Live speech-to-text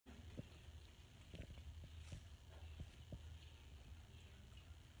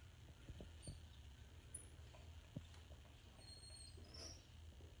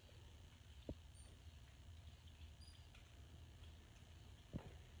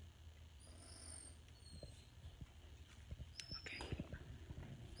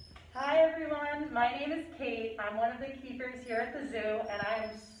everyone, my name is Kate. I'm one of the keepers here at the zoo, and I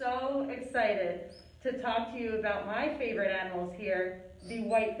am so excited to talk to you about my favorite animals here, the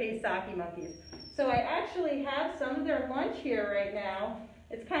white-faced Saki monkeys. So I actually have some of their lunch here right now.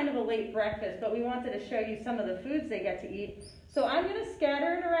 It's kind of a late breakfast, but we wanted to show you some of the foods they get to eat. So I'm going to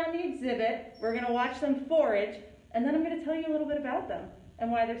scatter it around the exhibit. We're going to watch them forage, and then I'm going to tell you a little bit about them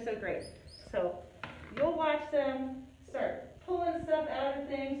and why they're so great. So you'll watch them start pulling stuff out of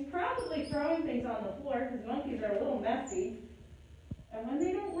things, probably throwing things on the floor because monkeys are a little messy. And when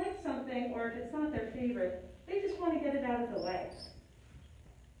they don't like something or if it's not their favorite, they just want to get it out of the way.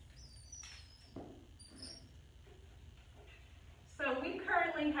 So we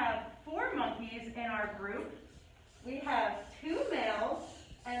currently have 4 monkeys in our group. We have 2 males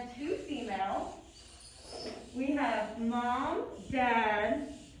and 2 females. We have mom,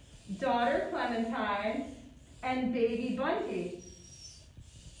 dad, daughter Clementine, and baby Bungee.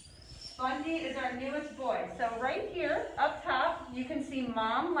 Bungee is our newest boy. So right here, up top, you can see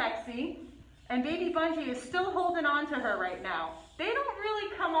mom, Lexi, and baby Bungee is still holding on to her right now. They don't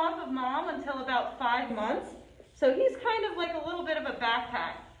really come off of mom until about 5 months, so he's kind of like a little bit of a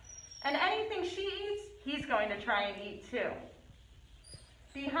backpack. And anything she eats, he's going to try and eat too.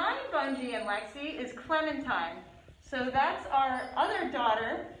 Behind Bungee and Lexi is Clementine. So that's our other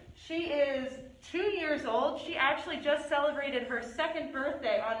daughter. She is 2 years old. She actually just celebrated her 2nd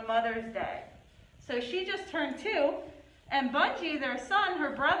birthday on Mother's Day. So she just turned 2, and Bungee, their son,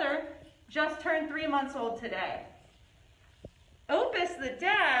 her brother, just turned 3 months old today. Opus, the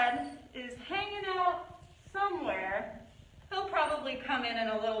dad, is hanging out somewhere. He'll probably come in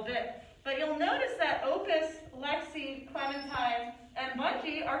a little bit. But you'll notice that Opus, Lexi, Clementine, and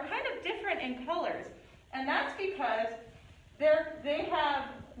Bungee are kind of different in colors. And that's because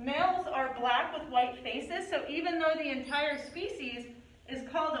males are black with white faces, so even though the entire species is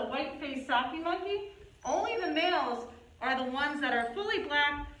called a white-faced Saki monkey, only the males are the ones that are fully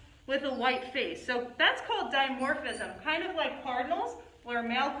black with a white face. So that's called dimorphism, kind of like cardinals, where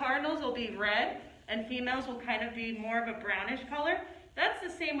male cardinals will be red and females will kind of be more of a brownish color. That's the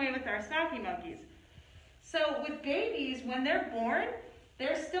same way with our Saki monkeys. So with babies, when they're born,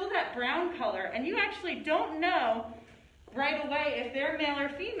 they're still that brown color, and you actually don't know right away if they're male or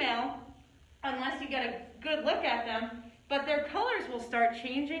female unless you get a good look at them, but their colors will start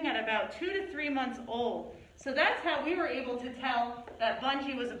changing at about 2 to 3 months old. So that's how we were able to tell that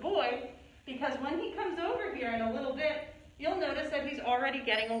Bungee was a boy, because when he comes over here in a little bit, you'll notice that he's already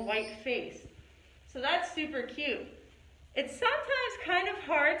getting a white face. So that's super cute. It's sometimes kind of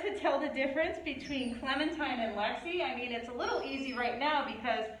hard to tell the difference between Clementine and Lexi. I mean, it's a little easy right now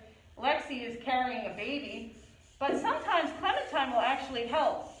because Lexi is carrying a baby, but sometimes Clementine will actually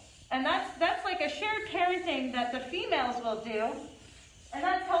help. And that's like a shared parenting that the females will do, and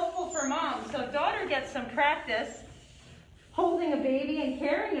that's helpful for mom. So daughter gets some practice holding a baby and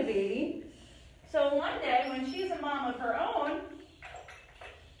carrying a baby. So one day when she's a mom of her own,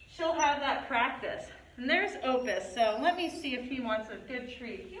 she'll have that practice. And there's Opus, so let me see if he wants a good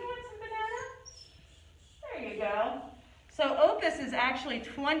treat. You want some banana? There you go. So Opus is actually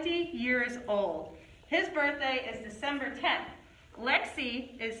 20 years old. His birthday is December 10th.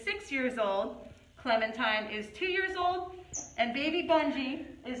 Lexi is 6 years old. Clementine is 2 years old. And baby Bungee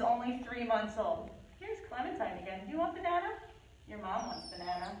is only 3 months old. Here's Clementine again. Do you want banana? Your mom wants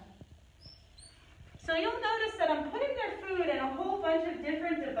banana. So you'll notice that I'm putting their food in a whole bunch of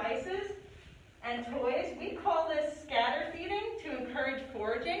different devices and toys. We call this scatter feeding to encourage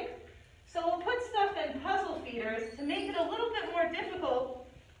foraging. So we'll put stuff in puzzle feeders to make it a little bit more difficult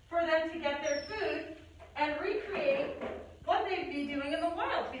for them to get their food and recreate what they'd be doing in the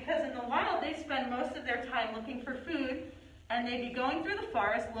wild, because in the wild they spend most of their time looking for food, and they'd be going through the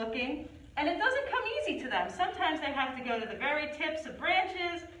forest looking, and it doesn't come easy to them. Sometimes they have to go to the very tips of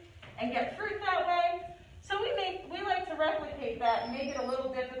branches and get fruit that way. So we like to replicate that and make it a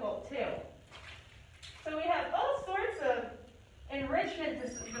little difficult too. So we have all sorts of enrichment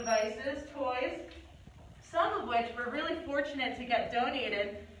devices, toys, some of which we're really fortunate to get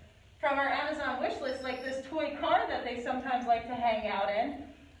donated from our Amazon wish list, like this toy car that they sometimes like to hang out in.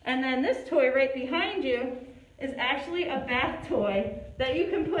 And then this toy right behind you is actually a bath toy that you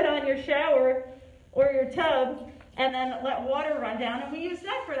can put on your shower or your tub and then let water run down, and we use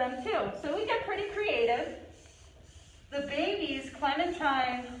that for them too. So we get pretty creative. The babies,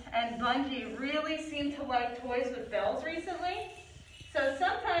 Clementine and Bungee, really seem to like toys with bells recently. So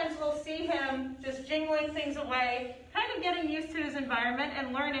sometimes we'll see him just jingling things away, kind of getting used to his environment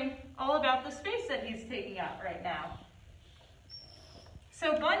and learning all about the space that he's taking up right now.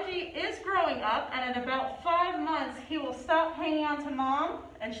 So Bungee is growing up, and in about 5 months, he will stop hanging on to mom,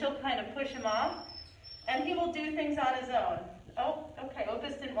 and she'll kind of push him off, and he will do things on his own. Oh, okay,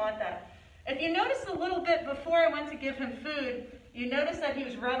 Opus didn't want that. If you notice a little bit before I went to give him food, you notice that he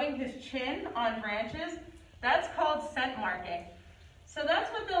was rubbing his chin on branches. That's called scent marking. So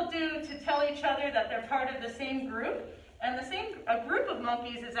that's what they'll do to tell each other that they're part of the same group. And a group of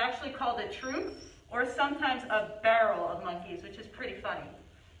monkeys is actually called a troop, or sometimes a barrel of monkeys, which is pretty funny.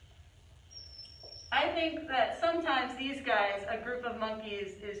 I think that sometimes these guys, a group of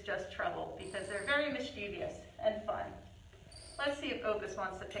monkeys, is just trouble because they're very mischievous and fun. Let's see if Opus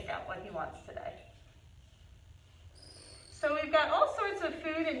wants to pick out what he wants today. So we've got all sorts of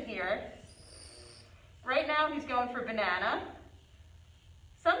food in here. Right now he's going for banana.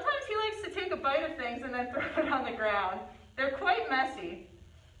 Sometimes he likes to take a bite of things and then throw it on the ground. They're quite messy.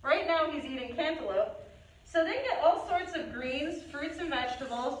 Right now he's eating cantaloupe. So they get all sorts of greens, fruits and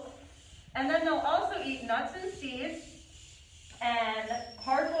vegetables, and then they'll also eat nuts and seeds and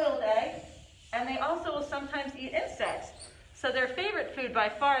hard-boiled eggs, and they also will sometimes eat insects. So their favorite food by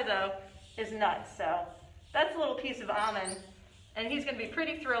far, though, is nuts. So that's a little piece of almond, and he's going to be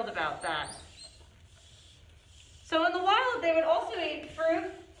pretty thrilled about that. So in the wild, they would also eat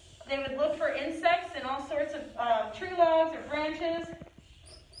fruit. They would look for insects in all sorts of tree logs or branches.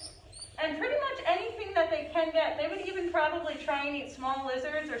 And pretty much anything that they can get. They would even probably try and eat small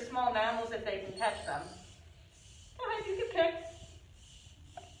lizards or small mammals if they can catch them. Go ahead, you can pick.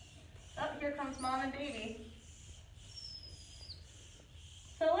 Oh, here comes mom and baby.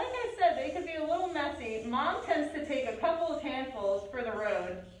 So like I said, they could be a little messy. Mom tends to take a couple of handfuls for the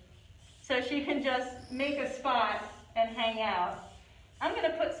road so she can just make a spot and hang out. I'm going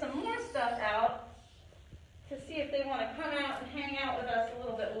to put some more stuff out to see if they want to come out and hang out with us a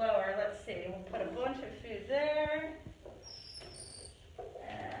little bit lower. Let's see. We'll put a bunch of food there.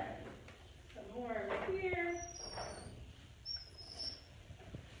 And some more over here.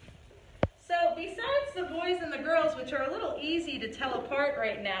 So besides the boys and the girls, which are a little easy to tell apart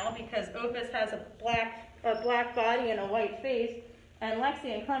right now because Opus has a black body and a white face, and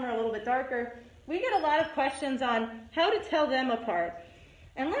Lexi and Clem are a little bit darker, we get a lot of questions on how to tell them apart.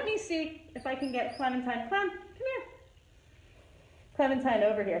 And let me see if I can get Clementine. Clem, come here. Clementine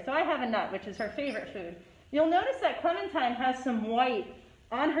over here. So I have a nut, which is her favorite food. You'll notice that Clementine has some white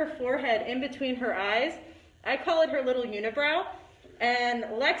on her forehead in between her eyes. I call it her little unibrow. And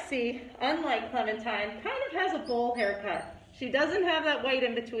Lexi, unlike Clementine, kind of has a bowl haircut. She doesn't have that white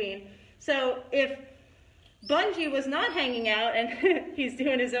in between. So if Bungee was not hanging out, and he's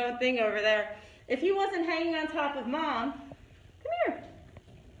doing his own thing over there, if he wasn't hanging on top of mom, come here.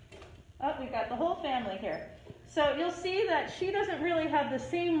 Oh, we've got the whole family here. So you'll see that she doesn't really have the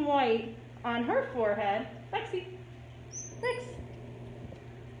same white on her forehead, Lexi, Lex,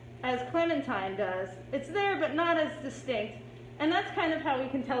 as Clementine does. It's there, but not as distinct. And that's kind of how we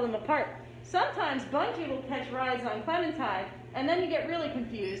can tell them apart. Sometimes Bungee will catch rides on Clementine, and then you get really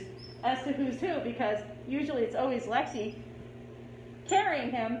confused as to who's who, because usually it's always Lexi carrying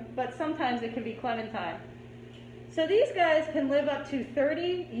him, but sometimes it can be Clementine. So these guys can live up to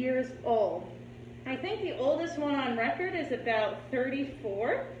 30 years old. I think the oldest one on record is about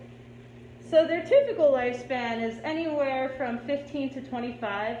 34. So their typical lifespan is anywhere from 15 to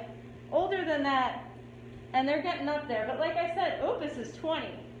 25. Older than that, and they're getting up there. But like I said, Opus is 20,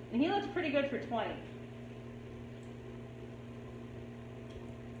 and he looks pretty good for 20.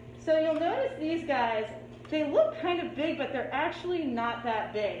 So you'll notice these guys, they look kind of big, but they're actually not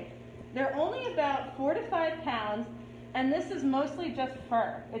that big. They're only about 4 to 5 pounds, and this is mostly just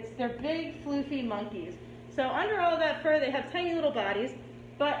fur. They're big, floofy monkeys. So under all that fur, they have tiny little bodies,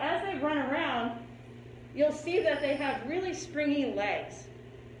 but as they run around, you'll see that they have really springy legs.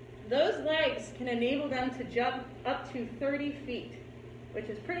 Those legs can enable them to jump up to 30 feet, which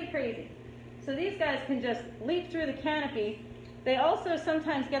is pretty crazy. So these guys can just leap through the canopy. They also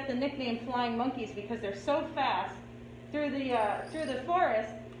sometimes get the nickname flying monkeys because they're so fast through the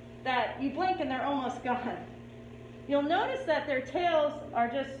forest that you blink and they're almost gone. You'll notice that their tails are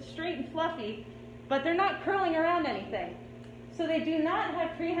just straight and fluffy, but they're not curling around anything. So they do not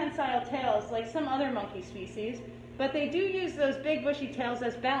have prehensile tails like some other monkey species, but they do use those big bushy tails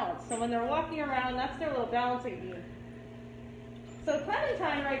as balance. So when they're walking around, that's their little balancing beam. So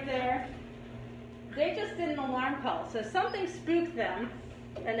Clementine right there, they just did an alarm call. So something spooked them,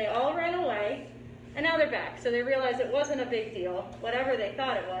 and they all ran away, and now they're back. So they realized it wasn't a big deal, whatever they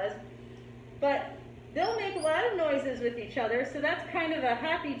thought it was. But they'll make a lot of noises with each other, so that's kind of a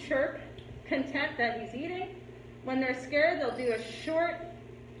happy chirp, content that he's eating. When they're scared, they'll do a short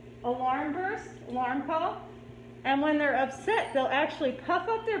alarm burst, alarm call. And when they're upset, they'll actually puff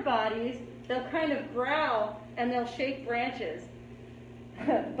up their bodies, they'll kind of growl, and they'll shake branches.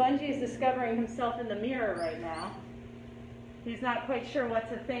 Bungee is discovering himself in the mirror right now. He's not quite sure what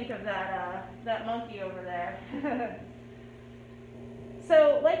to think of that monkey over there.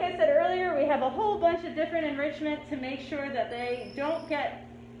 So, like I said earlier, we have a whole bunch of different enrichment to make sure that they don't get,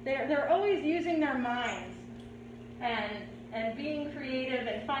 they're always using their minds and being creative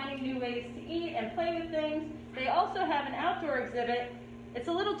and finding new ways to eat and play with things. They also have an outdoor exhibit. It's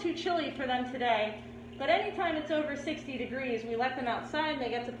a little too chilly for them today, but anytime it's over 60 degrees, we let them outside and they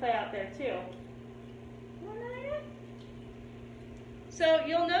get to play out there too. So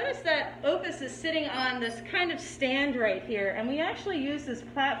you'll notice that Opus is sitting on this kind of stand right here, and we actually use this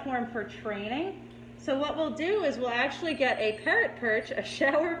platform for training. So what we'll do is we'll actually get a parrot perch, a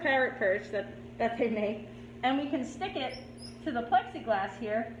shower parrot perch that they make, and we can stick it to the plexiglass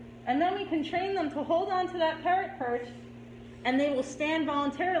here, and then we can train them to hold on to that parrot perch, and they will stand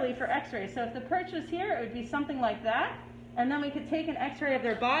voluntarily for x-rays. So if the perch was here, it would be something like that, and then we could take an x-ray of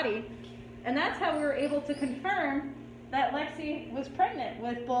their body, and that's how we were able to confirm that Lexi was pregnant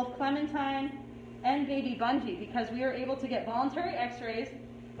with both Clementine and baby Bungee, because we were able to get voluntary x-rays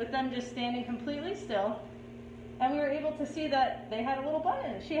with them just standing completely still, and we were able to see that they had a little bun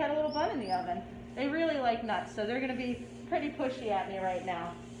in it. She had a little bun in the oven. They really like nuts, so they're going to be pretty pushy at me right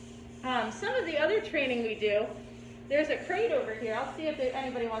now. Some of the other training we do, there's a crate over here. I'll see if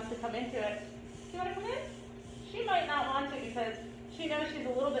anybody wants to come into it. Do you want to come in? She might not want to because she knows she's a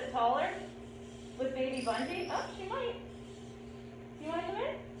little bit taller with baby Bungee. Oh, she might. Do you want to come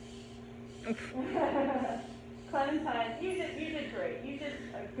in? Clementine, you did great. You did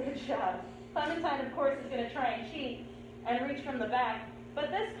a good job. Clementine, of course, is going to try and cheat and reach from the back. But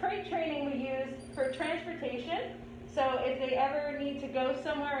this crate training we use for transportation. So if they ever need to go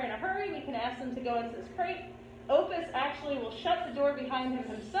somewhere in a hurry, we can ask them to go into this crate. Opus actually will shut the door behind him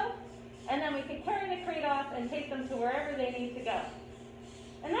himself, and then we can carry the crate off and take them to wherever they need to go.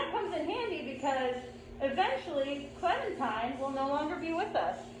 And that comes in handy because eventually Clementine will no longer be with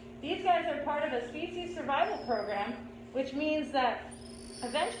us. These guys are part of a species survival program, which means that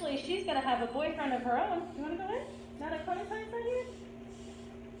eventually she's going to have a boyfriend of her own. You want to go in? Now that Clementine's right here?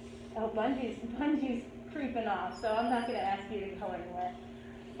 Oh, Bungee's creeping off, so I'm not going to ask you to go anywhere.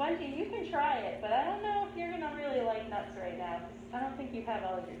 Bungee, you can try it, but I don't know if you're going to really like nuts right now. I don't think you have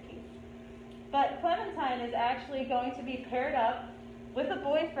all of your teeth. But Clementine is actually going to be paired up with a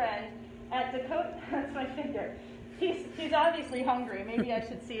boyfriend at Dakota. That's my finger. He's obviously hungry. Maybe I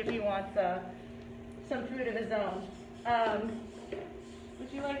should see if he wants some food of his own.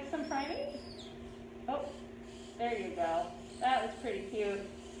 Would you like some primate? Oh, there you go. That was pretty cute.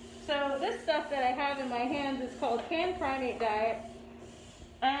 So this stuff that I have in my hands is called canned primate diet,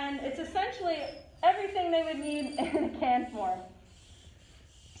 and it's essentially everything they would need in a can form.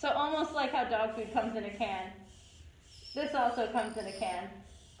 So almost like how dog food comes in a can. This also comes in a can.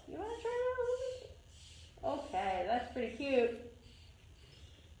 You want to try that? Okay, that's pretty cute.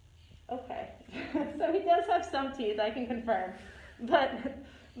 Okay, so he does have some teeth, I can confirm, but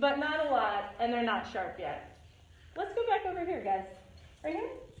not a lot, and they're not sharp yet. Let's go back over here, guys. Right here?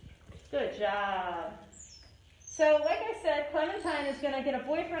 Good job. So, like I said, Clementine is going to get a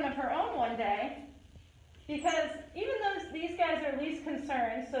boyfriend of her own one day, because even though these guys are least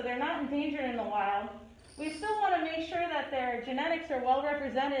concerned, so they're not endangered in the wild, we still want to make sure that their genetics are well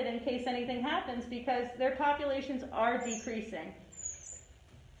represented in case anything happens, because their populations are decreasing.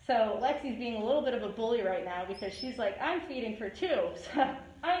 So Lexi's being a little bit of a bully right now because she's like, I'm feeding for two, so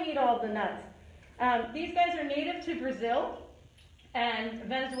I need all the nuts. These guys are native to Brazil and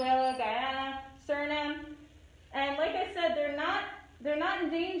Venezuela, Guyana, Suriname. And like I said, they're not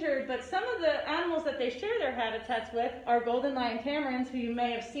endangered, but some of the animals that they share their habitats with are golden lion tamarins, who you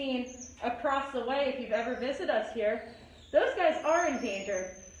may have seen across the way if you've ever visited us here. Those guys are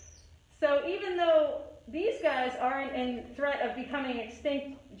endangered. So even though these guys aren't in threat of becoming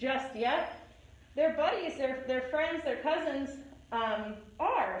extinct just yet, their buddies, their friends, their cousins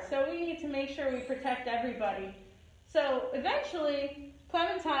are. So we need to make sure we protect everybody. So eventually,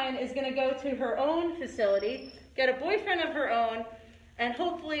 Clementine is going to go to her own facility, get a boyfriend of her own, and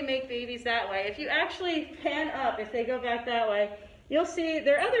hopefully make babies that way. If you actually pan up, if they go back that way, you'll see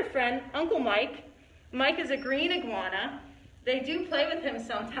their other friend, Uncle Mike. Mike is a green iguana. They do play with him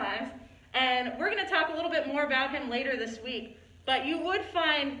sometimes. And we're going to talk a little bit more about him later this week. But you would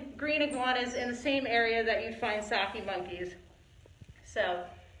find green iguanas in the same area that you'd find Saki monkeys. So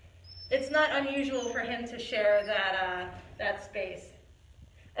it's not unusual for him to share that space.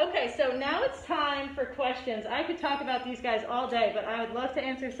 Okay, so now it's time for questions. I could talk about these guys all day, but I would love to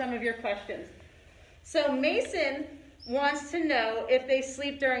answer some of your questions. So Mason wants to know if they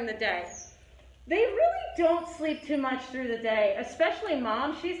sleep during the day. They really don't sleep too much through the day, especially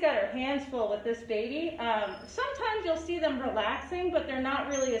Mom. She's got her hands full with this baby. Sometimes you'll see them relaxing, but they're not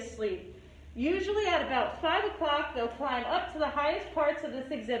really asleep. Usually at about 5 o'clock, they'll climb up to the highest parts of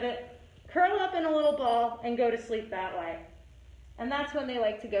this exhibit, curl up in a little ball, and go to sleep that way. And that's when they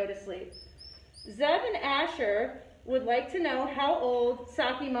like to go to sleep. Zeb and Asher would like to know how old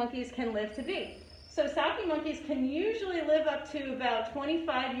Saki monkeys can live to be. So Saki monkeys can usually live up to about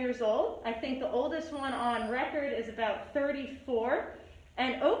 25 years old. I think the oldest one on record is about 34.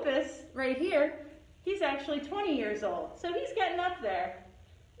 And Opus, right here, he's actually 20 years old. So he's getting up there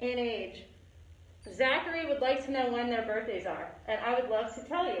in age. Zachary would like to know when their birthdays are, and I would love to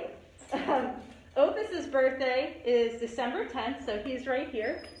tell you. Opus's birthday is December 10th, so he's right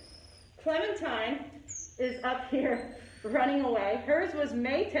here. Clementine is up here running away. Hers was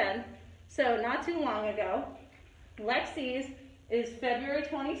May 10th. So not too long ago. Lexi's is February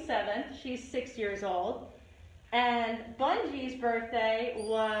 27th. She's 6 years old. And Bungee's birthday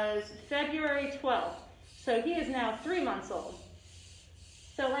was February 12th. So he is now 3 months old.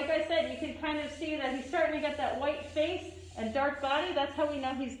 So like I said, you can kind of see that he's starting to get that white face and dark body. That's how we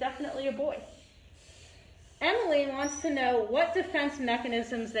know he's definitely a boy. Emily wants to know what defense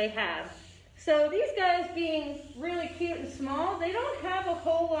mechanisms they have. So these guys, being really cute and small, they don't have a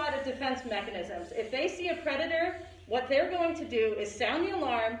whole lot of defense mechanisms. If they see a predator, what they're going to do is sound the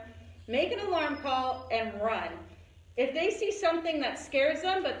alarm, make an alarm call, and run. If they see something that scares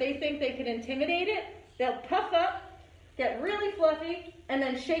them, but they think they can intimidate it, they'll puff up, get really fluffy, and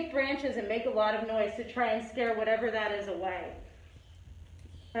then shake branches and make a lot of noise to try and scare whatever that is away.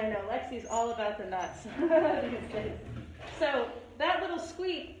 I know, Lexi's all about the nuts. So that little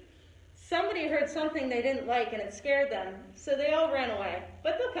squeak, somebody heard something they didn't like and it scared them, so they all ran away,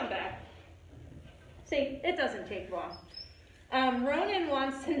 but they'll come back. See, it doesn't take long. Ronan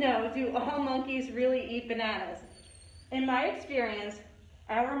wants to know, do all monkeys really eat bananas? In my experience,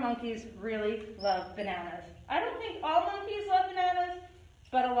 our monkeys really love bananas. I don't think all monkeys love bananas,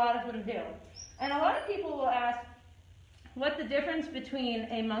 but a lot of them do. And a lot of people will ask what the difference between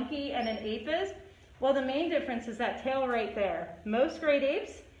a monkey and an ape is. Well, the main difference is that tail right there. Most great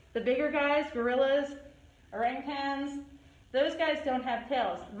apes, the bigger guys, gorillas, orangutans, those guys don't have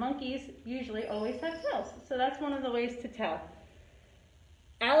tails. Monkeys usually always have tails, so that's one of the ways to tell.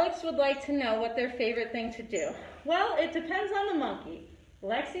 Alex would like to know what their favorite thing to do. Well, it depends on the monkey.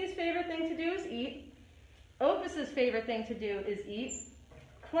 Lexi's favorite thing to do is eat. Opus's favorite thing to do is eat.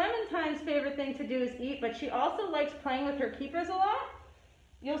 Clementine's favorite thing to do is eat, but she also likes playing with her keepers a lot.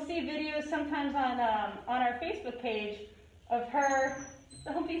 You'll see videos sometimes on our Facebook page of her,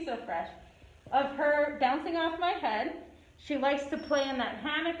 don't be so fresh, of her bouncing off my head. She likes to play in that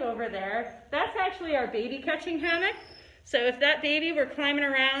hammock over there. That's actually our baby catching hammock. So if that baby were climbing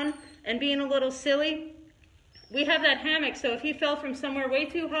around and being a little silly, we have that hammock, so if he fell from somewhere way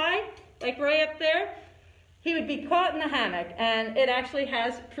too high, like right up there, he would be caught in the hammock, and it actually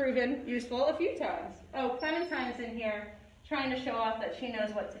has proven useful a few times. Oh, Clementine's in here trying to show off that she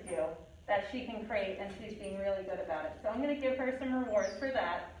knows what to do, that she can crate, and she's being really good about it. So I'm going to give her some rewards for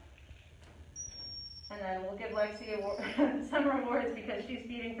that. And then we'll give Lexi some rewards because she's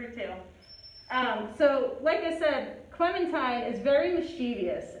feeding for two. So like I said, Clementine is very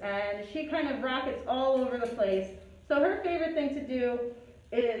mischievous, and she kind of rackets all over the place. So her favorite thing to do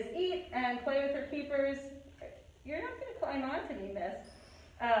is eat and play with her keepers. You're not going to climb onto me, miss.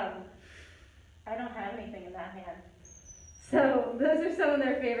 I don't have anything in that hand. So those are some of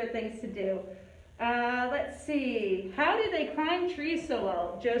their favorite things to do. Let's see. How do they climb trees so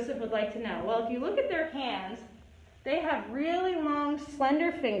well? Joseph would like to know. Well, if you look at their hands, they have really long,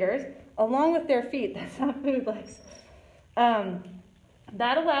 slender fingers, along with their feet. That's not food legs.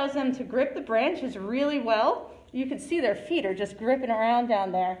 That allows them to grip the branches really well. You can see their feet are just gripping around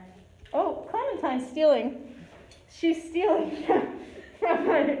down there. Oh, Clementine's stealing. She's stealing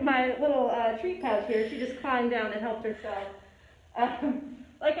from my little treat pouch here. She just climbed down and helped herself.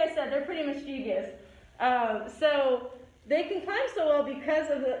 Like I said, they're pretty mischievous. So they can climb so well because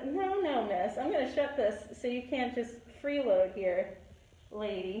of the... No, miss. I'm going to shut this so you can't just freeload here,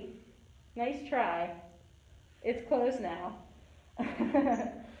 lady. Nice try. It's closed now.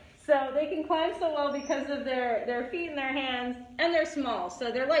 So they can climb so well because of their feet and their hands, and they're small,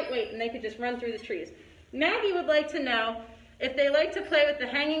 so they're lightweight and they could just run through the trees. Maggie would like to know if they like to play with the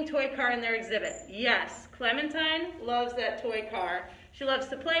hanging toy car in their exhibit. Yes, Clementine loves that toy car. She loves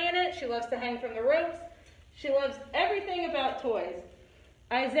to play in it. She loves to hang from the ropes. She loves everything about toys.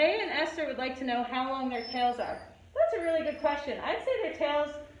 Isaiah and Esther would like to know how long their tails are. That's a really good question. I'd say their tails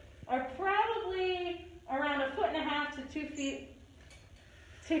are probably around 1.5 to 2 feet,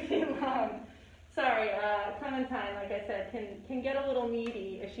 2 feet long. Sorry, Clementine, like I said, can get a little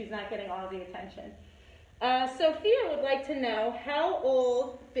needy if she's not getting all the attention. Sophia would like to know how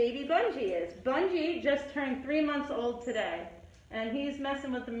old baby Bungee is. Bungee just turned 3 months old today, and he's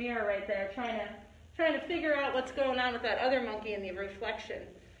messing with the mirror right there, trying to figure out what's going on with that other monkey in the reflection.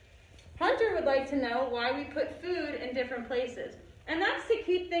 Hunter would like to know why we put food in different places. And that's to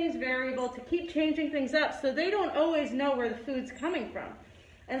keep things variable, to keep changing things up so they don't always know where the food's coming from.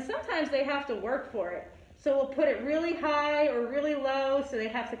 And sometimes they have to work for it. So we'll put it really high or really low so they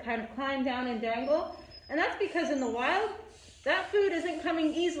have to kind of climb down and dangle. And that's because in the wild, that food isn't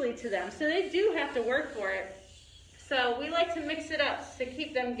coming easily to them. So they do have to work for it. So we like to mix it up to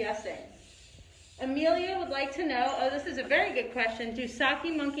keep them guessing. Amelia would like to know, oh, this is a very good question, do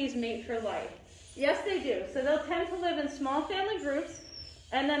Saki monkeys mate for life? Yes, they do. So they'll tend to live in small family groups,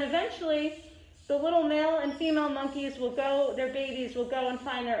 and then eventually the little male and female monkeys will go, their babies will go and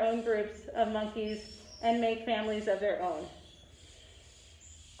find their own groups of monkeys and make families of their own.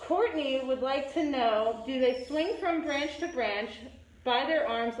 Courtney would like to know, do they swing from branch to branch by their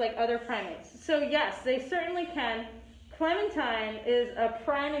arms like other primates? So yes, they certainly can. Clementine is a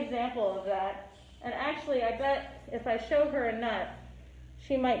prime example of that. And actually, I bet if I show her a nut,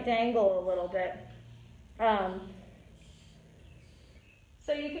 she might dangle a little bit.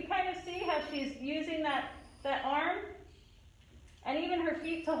 So you can kind of see how she's using that arm and even her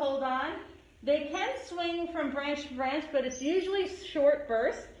feet to hold on. They can swing from branch to branch, but it's usually short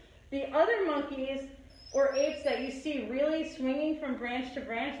bursts. The other monkeys or apes that you see really swinging from branch to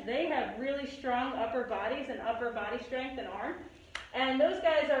branch, they have really strong upper bodies and upper body strength and arm. And those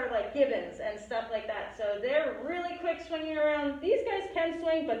guys are like gibbons and stuff like that. So they're really quick swinging around. These guys can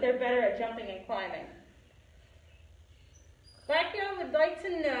swing, but they're better at jumping and climbing. Backyard would like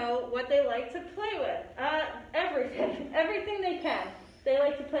to know what they like to play with. Everything. Everything they can. They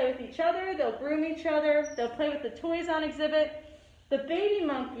like to play with each other. They'll groom each other. They'll play with the toys on exhibit. The baby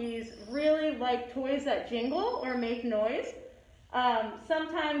monkeys really like toys that jingle or make noise.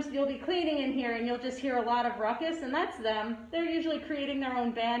 Sometimes you'll be cleaning in here and you'll just hear a lot of ruckus, and that's them. They're usually creating their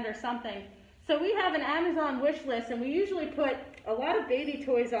own band or something. So we have an Amazon wish list, and we usually put a lot of baby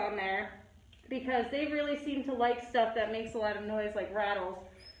toys on there because they really seem to like stuff that makes a lot of noise, like rattles.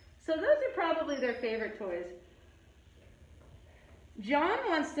 So those are probably their favorite toys. John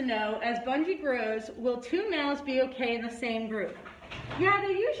wants to know, as Bungee grows, will 2 males be okay in the same group? Yeah,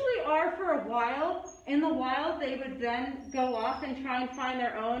 they usually are for a while. In the wild, they would then go off and try and find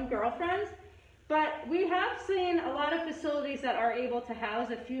their own girlfriends. But we have seen a lot of facilities that are able to house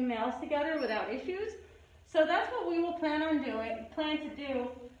a few males together without issues. So that's what we will plan to do,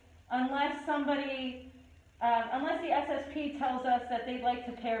 unless the SSP tells us that they'd like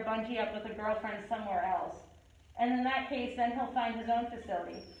to pair Bungee up with a girlfriend somewhere else. And in that case, then he'll find his own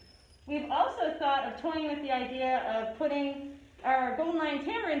facility. We've also thought of toying with the idea of putting our golden lion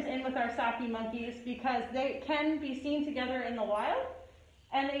tamarins in with our Saki monkeys because they can be seen together in the wild,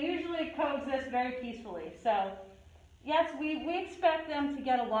 and they usually coexist very peacefully. So yes, we expect them to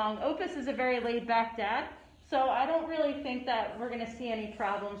get along. Opus is a very laid-back dad, so I don't really think that we're going to see any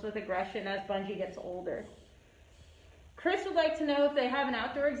problems with aggression as Bungee gets older. Chris would like to know if they have an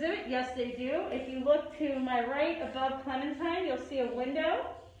outdoor exhibit. Yes, they do. If you look to my right above Clementine, you'll see a window.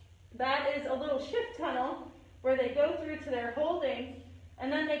 That is a little shift tunnel where they go through to their holding,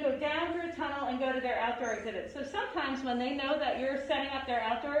 and then they go down through a tunnel and go to their outdoor exhibit. So sometimes when they know that you're setting up their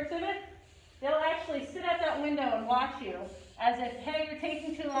outdoor exhibit, they'll actually sit at that window and watch you as if, hey, you're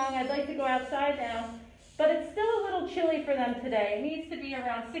taking too long, I'd like to go outside now. But it's still a little chilly for them today. It needs to be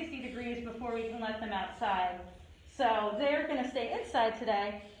around 60 degrees before we can let them outside. So they're going to stay inside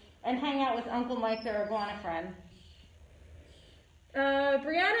today and hang out with Uncle Mike, their iguana friend.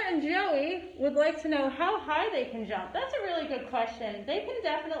 Brianna and Joey would like to know how high they can jump. That's a really good question. They can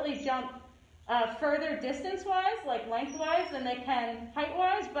definitely jump further distance-wise, like length-wise, than they can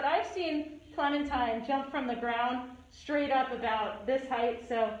height-wise, but I've seen Clementine jump from the ground straight up about this height,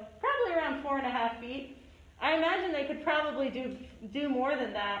 so probably around 4.5 feet. I imagine they could probably do more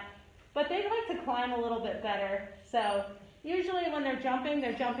than that, but they like to climb a little bit better. So usually when they're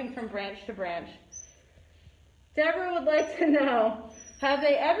jumping from branch to branch. Deborah would like to know, have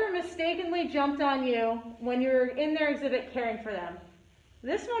they ever mistakenly jumped on you when you're in their exhibit caring for them?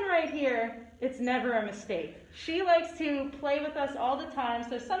 This one right here, it's never a mistake. She likes to play with us all the time,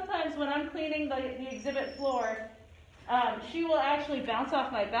 so sometimes when I'm cleaning the exhibit floor, she will actually bounce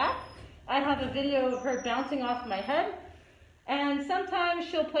off my back. I have a video of her bouncing off my head, and sometimes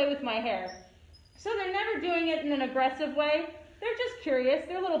she'll play with my hair. So they're never doing it in an aggressive way. they're just curious.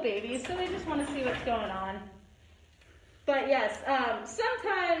 They're little babies, so they just want to see what's going on. But yes,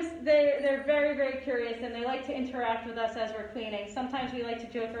 sometimes they're very, very curious, and they like to interact with us as we're cleaning. Sometimes we like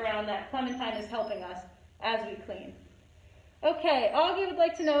to joke around that Clementine is helping us as we clean. Okay, Augie would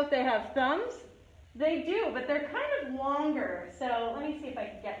like to know if they have thumbs. They do, but they're kind of longer. So let me see if I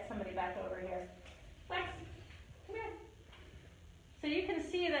can get somebody back over here. Lex, come here. So you can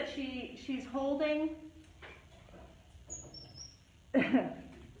see that she's holding. They do.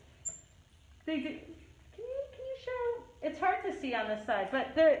 Can you show? It's hard to see on this side,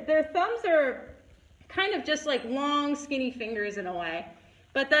 but their thumbs are kind of just like long, skinny fingers in a way.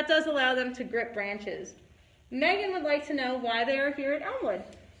 But that does allow them to grip branches. Megan would like to know why they are here at Elmwood.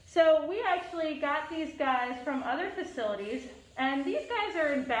 So we actually got these guys from other facilities, and these guys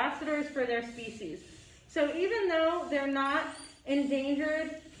are ambassadors for their species. So even though they're not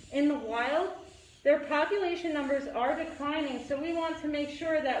endangered in the wild, their population numbers are declining, so we want to make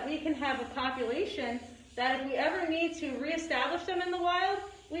sure that we can have a population that if we ever need to reestablish them in the wild,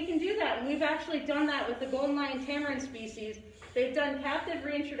 we can do that. And we've actually done that with the golden lion tamarin species. They've done captive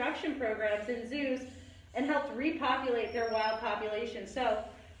reintroduction programs in zoos and helped repopulate their wild population. So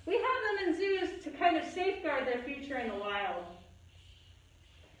we have them in zoos to kind of safeguard their future in the wild.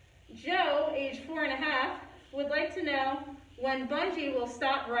 Joe, age 4.5, would like to know when Bungee will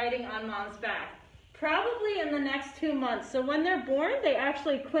stop riding on mom's back. Probably in the next 2 months. So when they're born, they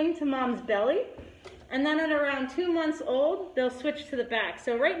actually cling to mom's belly. And then at around 2 months old, they'll switch to the back.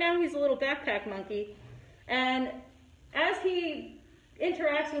 So right now he's a little backpack monkey. And as he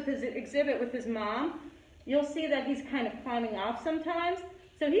interacts with his exhibit with his mom, you'll see that he's kind of climbing off sometimes.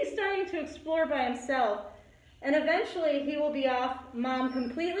 So he's starting to explore by himself. And eventually he will be off mom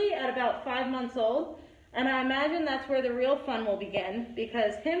completely at about 5 months old. And I imagine that's where the real fun will begin,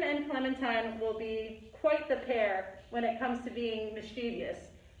 because him and Clementine will be quite the pair when it comes to being mischievous.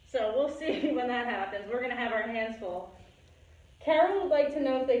 So we'll see when that happens. We're going to have our hands full. Carol would like to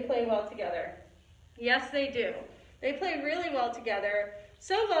know if they play well together. Yes, they do. They play really well together.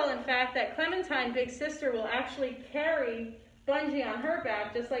 So well, in fact, that Clementine, big sister, will actually carry Bungee on her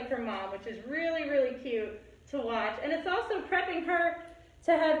back, just like her mom, which is really, really cute to watch. And it's also prepping her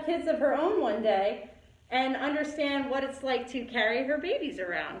to have kids of her own one day and understand what it's like to carry her babies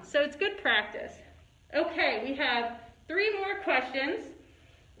around. So it's good practice. Okay, we have 3 more questions.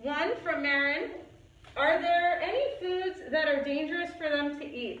 One from Marin. Are there any foods that are dangerous for them to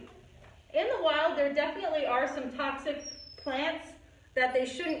eat? In the wild, there definitely are some toxic plants that they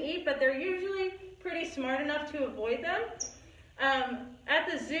shouldn't eat, but they're usually pretty smart enough to avoid them. At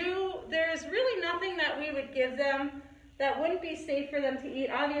the zoo, there's really nothing that we would give them that wouldn't be safe for them to eat.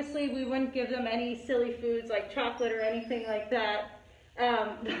 Obviously, we wouldn't give them any silly foods like chocolate or anything like that.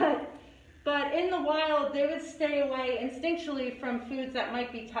 But in the wild, they would stay away instinctually from foods that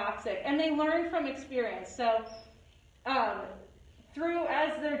might be toxic. And they learn from experience. So as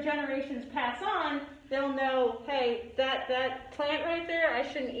their generations pass on, they'll know, hey, that plant right there, I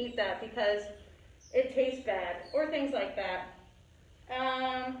shouldn't eat that because it tastes bad, or things like that.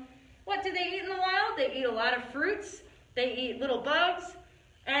 What do they eat in the wild? They eat a lot of fruits. They eat little bugs,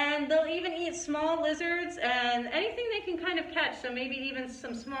 and they'll even eat small lizards and anything they can kind of catch, so maybe even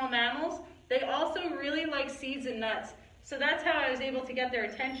some small mammals. They also really like seeds and nuts. So that's how I was able to get their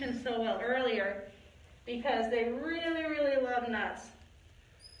attention so well earlier, because they really, really love nuts.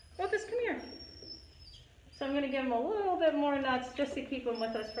 Lucas, come here. So I'm going to give them a little bit more nuts just to keep them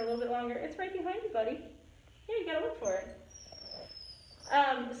with us for a little bit longer. It's right behind you, buddy. Here, you got to look for it.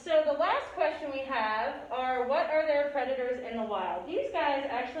 So the last question we have are, what are their predators in the wild? These guys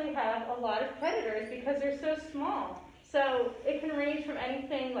actually have a lot of predators because they're so small. So it can range from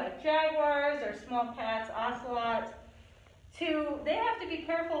anything like jaguars or small cats, ocelots, to they have to be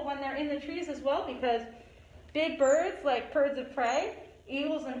careful when they're in the trees as well, because big birds like birds of prey,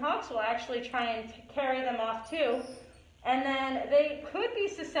 eagles and hawks will actually try and carry them off too. And then they could be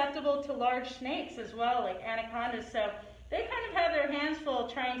susceptible to large snakes as well, like anacondas. So they kind of have their hands full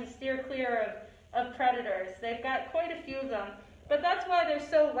trying to steer clear of predators. They've got quite a few of them. But that's why they're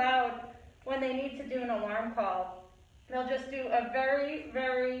so loud when they need to do an alarm call. They'll just do a very,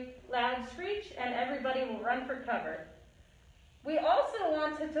 very loud screech, and everybody will run for cover. We also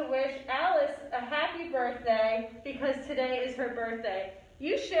wanted to wish Alice a happy birthday because today is her birthday.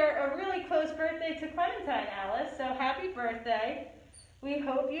 You share a really close birthday to Clementine, Alice, so happy birthday. We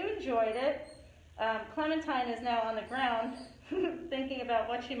hope you enjoyed it. Clementine is now on the ground thinking about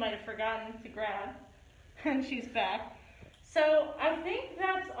what she might have forgotten to grab, and she's back. So I think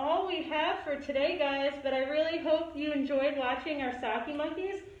that's all we have for today, guys, but I really hope you enjoyed watching our Saki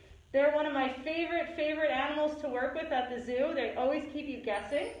monkeys. They're one of my favorite animals to work with at the zoo. They always keep you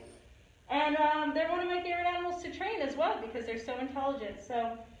guessing. And they're one of my favorite animals to train as well because they're so intelligent.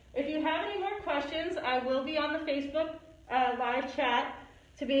 So if you have any more questions, I will be on the Facebook live chat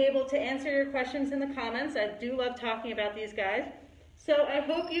to be able to answer your questions in the comments. I do love talking about these guys. So I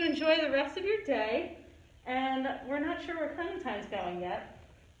hope you enjoy the rest of your day. And we're not sure where Clementine's going yet.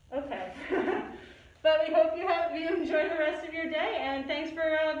 Okay. But we hope you enjoy the rest of your day. And thanks for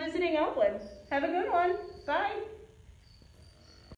visiting Elmwood. Have a good one. Bye.